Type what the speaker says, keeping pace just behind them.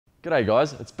G'day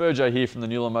guys, it's Burgo here from the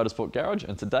Nulon Motorsport garage,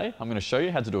 and today I'm going to show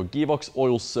you how to do a gearbox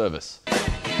oil service.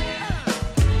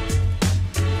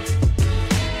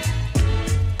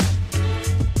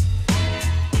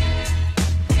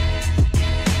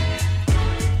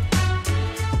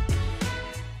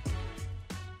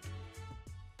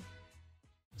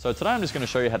 So today I'm just going to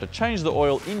show you how to change the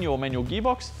oil in your manual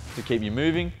gearbox to keep you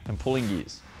moving and pulling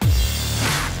gears.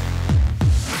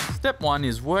 Step 1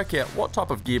 is work out what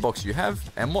type of gearbox you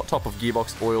have and what type of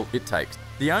gearbox oil it takes.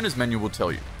 The owner's manual will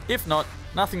tell you. If not,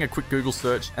 nothing a quick Google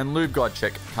search and lube guide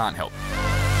check can't help.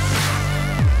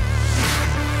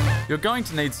 You're going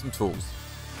to need some tools,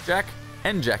 jack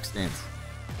and jack stands,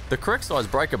 the correct size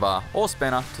breaker bar or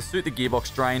spanner to suit the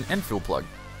gearbox drain and fill plug,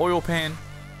 oil pan,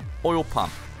 oil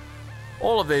pump.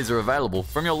 All of these are available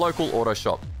from your local auto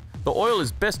shop. The oil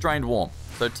is best drained warm,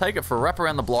 so take it for a wrap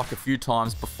around the block a few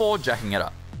times before jacking it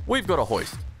up. We've got a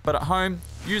hoist, but at home,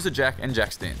 use a jack and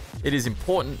jack stand. It is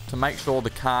important to make sure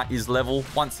the car is level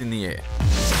once in the air.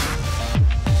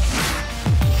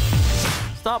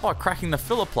 Start by cracking the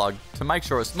filler plug to make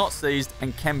sure it's not seized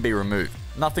and can be removed.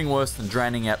 Nothing worse than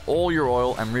draining out all your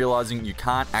oil and realizing you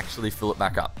can't actually fill it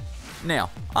back up.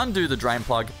 Now, undo the drain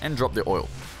plug and drop the oil,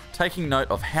 taking note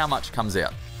of how much comes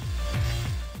out.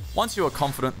 Once you are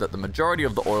confident that the majority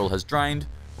of the oil has drained,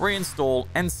 reinstall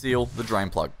and seal the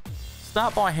drain plug.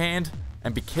 Start by hand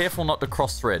and be careful not to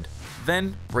cross thread,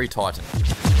 then retighten.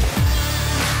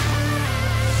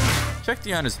 Check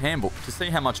the owner's handbook to see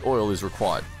how much oil is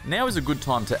required. Now is a good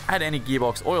time to add any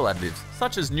gearbox oil additives,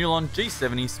 such as Nulon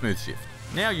G70 Smooth Shift.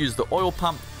 Now use the oil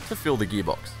pump to fill the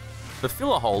gearbox. The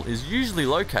filler hole is usually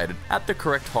located at the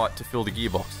correct height to fill the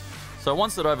gearbox, so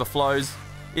once it overflows,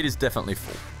 it is definitely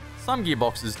full. Some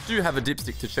gearboxes do have a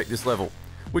dipstick to check this level,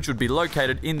 which would be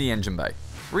located in the engine bay.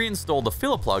 Reinstall the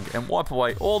filler plug and wipe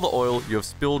away all the oil you have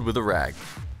spilled with a rag.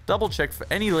 Double check for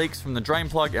any leaks from the drain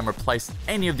plug and replace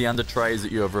any of the under trays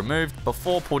that you have removed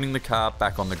before putting the car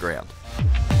back on the ground.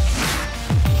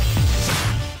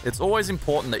 It's always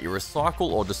important that you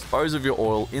recycle or dispose of your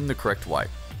oil in the correct way.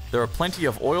 There are plenty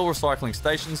of oil recycling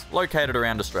stations located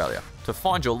around Australia. To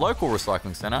find your local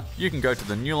recycling centre, you can go to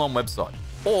the Nulon website,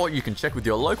 or you can check with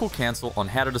your local council on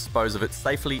how to dispose of it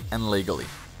safely and legally.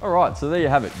 Alright, so there you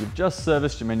have it. You've just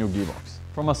serviced your manual gearbox.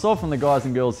 From myself and the guys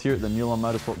and girls here at the Nulon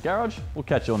Motorsport garage, we'll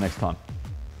catch you all next time.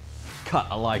 Cut,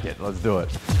 I like it. Let's do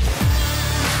it.